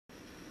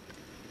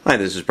Hi,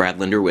 this is Brad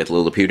Linder with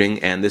Liliputing,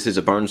 and this is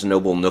a Barnes &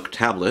 Noble NOOK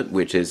Tablet,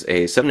 which is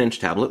a 7-inch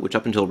tablet which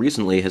up until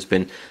recently has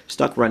been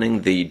stuck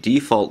running the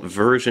default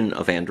version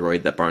of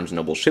Android that Barnes &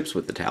 Noble ships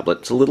with the tablet.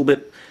 It's a little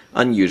bit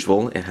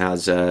unusual. It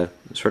has a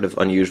sort of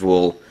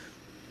unusual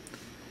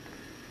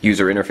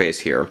user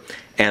interface here,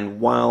 and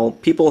while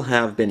people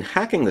have been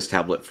hacking this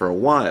tablet for a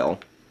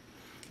while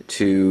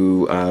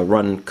to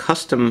run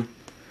custom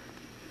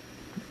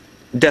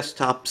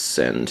desktops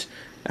and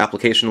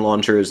application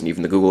launchers and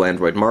even the Google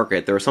Android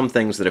market, there are some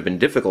things that have been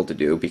difficult to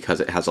do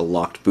because it has a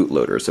locked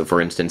bootloader. So for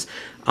instance,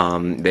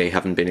 they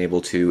haven't been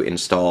able to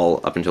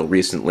install, up until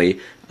recently,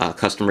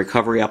 custom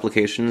recovery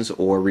applications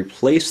or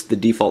replace the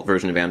default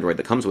version of Android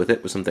that comes with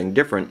it with something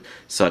different,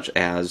 such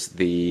as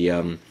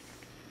the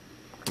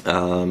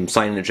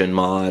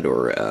CyanogenMod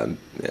or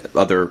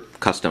other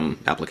custom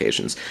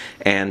applications.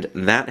 And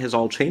that has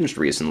all changed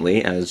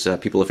recently as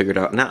people have figured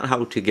out not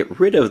how to get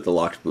rid of the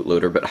locked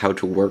bootloader, but how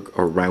to work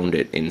around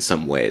it in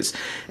some ways.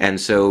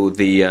 And so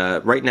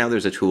right now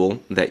there's a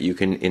tool that you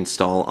can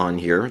install on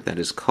here that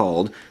is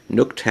called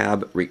NOOK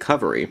Tab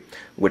Recovery,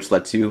 which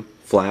lets you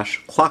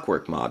flash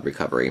ClockworkMod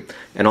Recovery.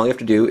 And all you have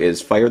to do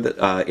is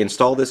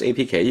install this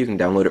APK. You can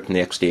download it from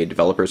the XDA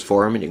Developers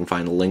Forum, and you can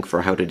find a link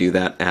for how to do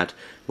that at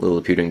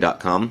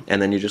liliputing.com.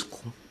 And then you just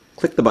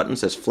click the button that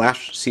says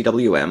Flash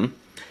CWM,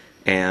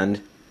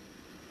 and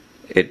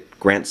it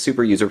grants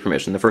super user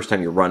permission. The first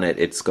time you run it,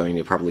 it's going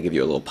to probably give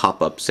you a little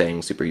pop-up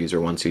saying super user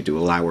wants you to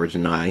allow or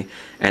deny,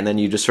 and then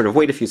you just sort of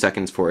wait a few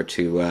seconds for it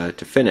to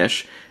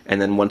finish,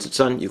 and then once it's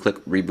done, you click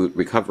Reboot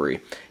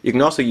Recovery. You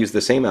can also use the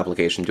same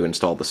application to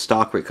install the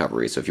stock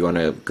recovery, so if you want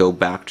to go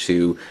back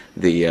to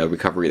the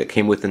recovery that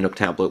came with the NOOK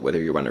tablet, whether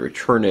you want to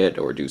return it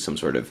or do some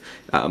sort of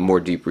more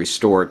deep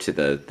restore to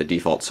the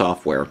default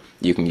software,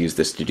 you can use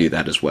this to do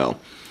that as well.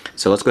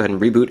 So let's go ahead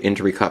and reboot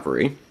into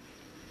recovery.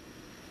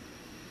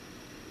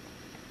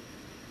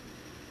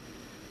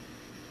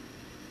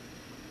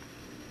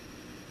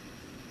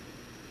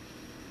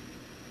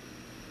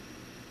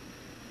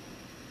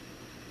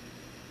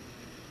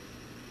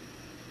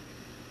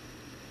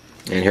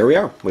 And here we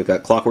are. We've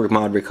got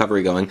ClockworkMod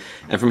Recovery going.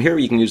 And from here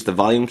you can use the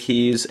volume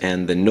keys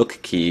and the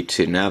NOOK key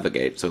to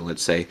navigate. So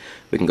let's say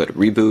we can go to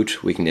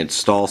Reboot, we can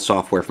install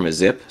software from a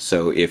zip.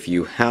 So if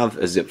you have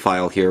a zip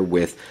file here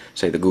with,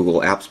 say, the Google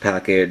Apps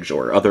package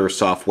or other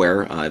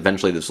software,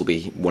 eventually this will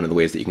be one of the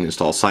ways that you can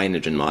install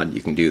CyanogenMod.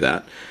 You can do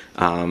that.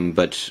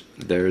 But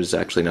there's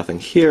actually nothing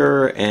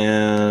here,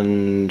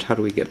 and how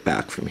do we get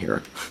back from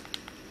here?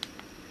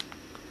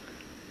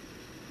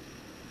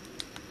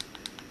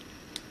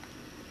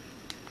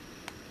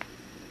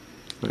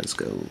 Let's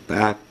go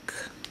back.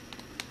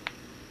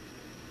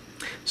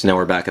 So now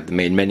we're back at the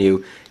main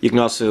menu. You can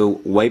also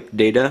wipe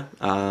data.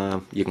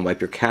 You can wipe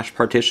your cache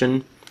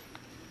partition.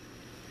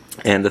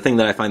 And the thing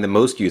that I find the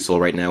most useful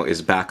right now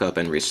is backup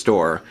and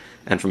restore.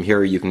 And from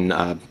here you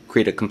can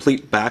create a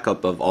complete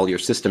backup of all your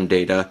system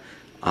data,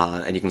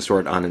 and you can store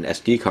it on an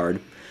SD card.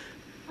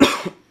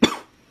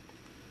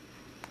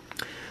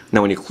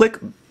 Now when you click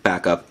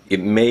backup, it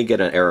may get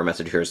an error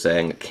message here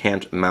saying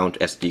can't mount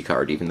SD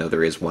card, even though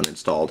there is one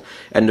installed.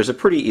 And there's a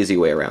pretty easy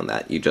way around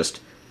that. You just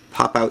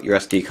pop out your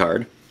SD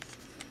card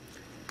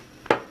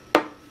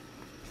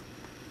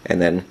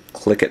and then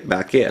click it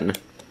back in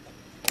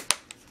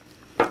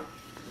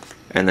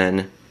and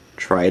then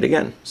try it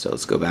again. So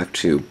let's go back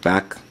to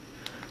back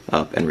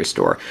up and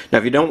restore. Now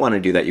if you don't want to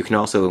do that, you can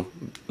also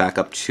back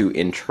up to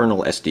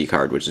internal SD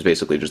card, which is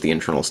basically just the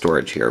internal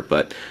storage here,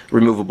 but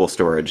removable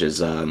storage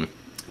is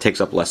takes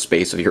up less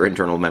space of your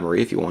internal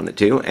memory if you want it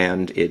to,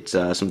 and it's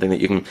something that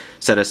you can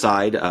set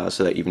aside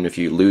so that even if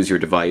you lose your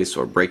device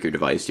or break your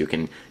device, you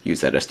can use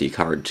that SD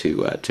card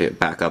to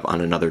back up on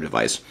another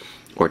device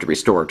or to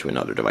restore to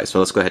another device. So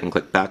let's go ahead and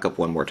click backup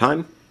one more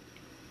time.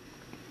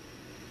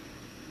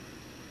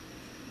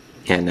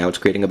 And now it's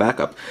creating a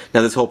backup.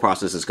 Now this whole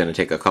process is going to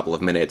take a couple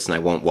of minutes, and I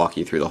won't walk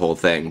you through the whole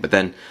thing, but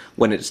then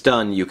when it's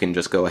done you can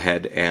just go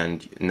ahead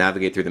and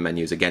navigate through the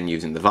menus again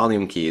using the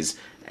volume keys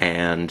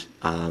and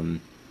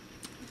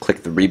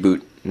click the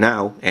Reboot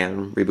Now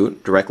and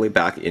reboot directly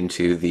back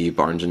into the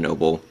Barnes &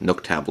 Noble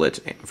NOOK Tablet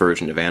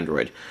version of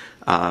Android.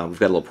 We've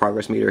got a little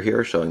progress meter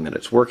here showing that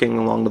it's working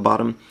along the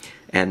bottom,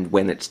 and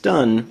when it's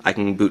done, I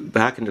can boot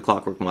back into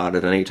ClockworkMod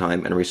at any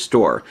time and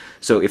restore.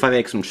 So if I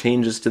make some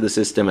changes to the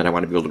system and I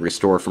want to be able to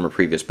restore from a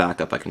previous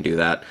backup, I can do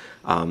that.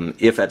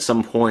 If at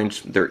some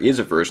point there is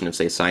a version of,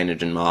 say,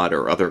 CyanogenMod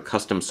or other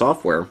custom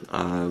software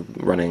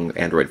running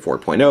Android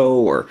 4.0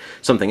 or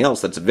something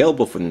else that's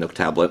available for the NOOK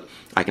tablet,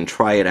 I can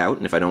try it out,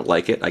 and if I don't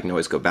like it, I can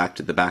always go back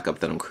to the backup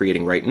that I'm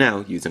creating right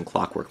now using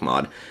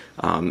ClockworkMod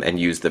and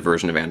use the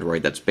version of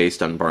Android that's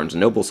based on Barnes &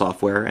 Noble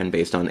software and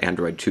based on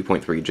Android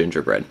 2.3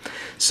 Gingerbread.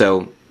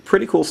 So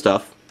pretty cool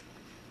stuff.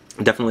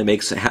 Definitely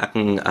makes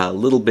hacking a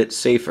little bit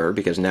safer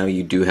because now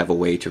you do have a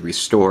way to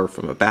restore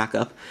from a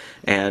backup,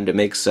 and it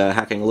makes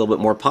hacking a little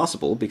bit more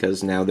possible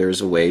because now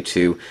there's a way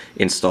to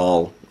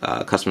install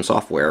custom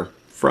software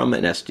from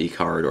an SD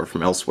card or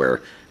from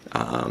elsewhere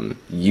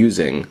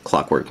using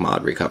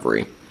ClockworkMod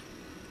Recovery.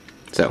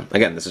 So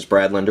again, this is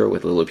Brad Linder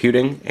with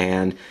Liliputing,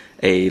 and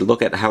a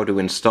look at how to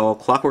install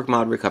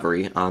ClockworkMod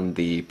Recovery on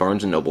the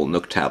Barnes & Noble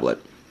NOOK Tablet.